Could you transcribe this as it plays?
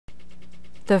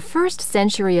The first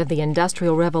century of the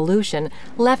Industrial Revolution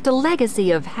left a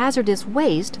legacy of hazardous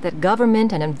waste that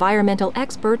government and environmental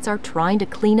experts are trying to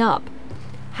clean up.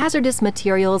 Hazardous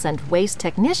materials and waste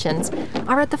technicians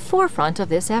are at the forefront of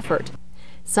this effort.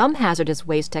 Some hazardous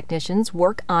waste technicians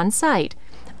work on-site.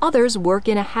 Others work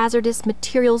in a hazardous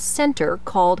materials center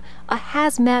called a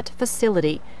hazmat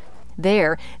facility.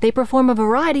 There, they perform a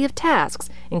variety of tasks,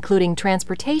 including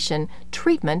transportation,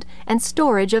 treatment, and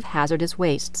storage of hazardous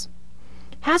wastes.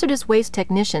 Hazardous waste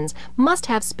technicians must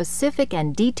have specific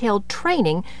and detailed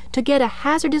training to get a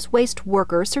hazardous waste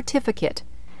worker certificate.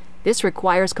 This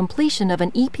requires completion of an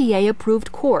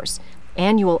EPA-approved course,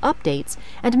 annual updates,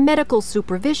 and medical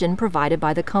supervision provided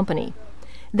by the company.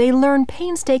 They learn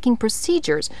painstaking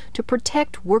procedures to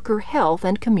protect worker health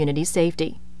and community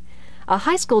safety. A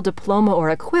high school diploma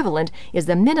or equivalent is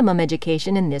the minimum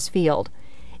education in this field.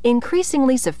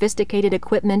 Increasingly sophisticated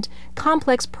equipment,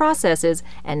 complex processes,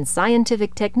 and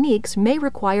scientific techniques may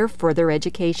require further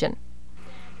education.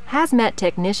 Hazmat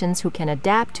technicians who can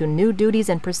adapt to new duties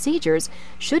and procedures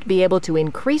should be able to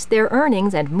increase their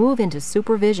earnings and move into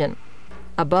supervision.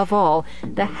 Above all,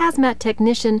 the hazmat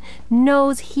technician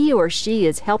knows he or she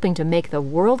is helping to make the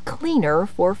world cleaner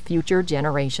for future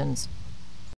generations.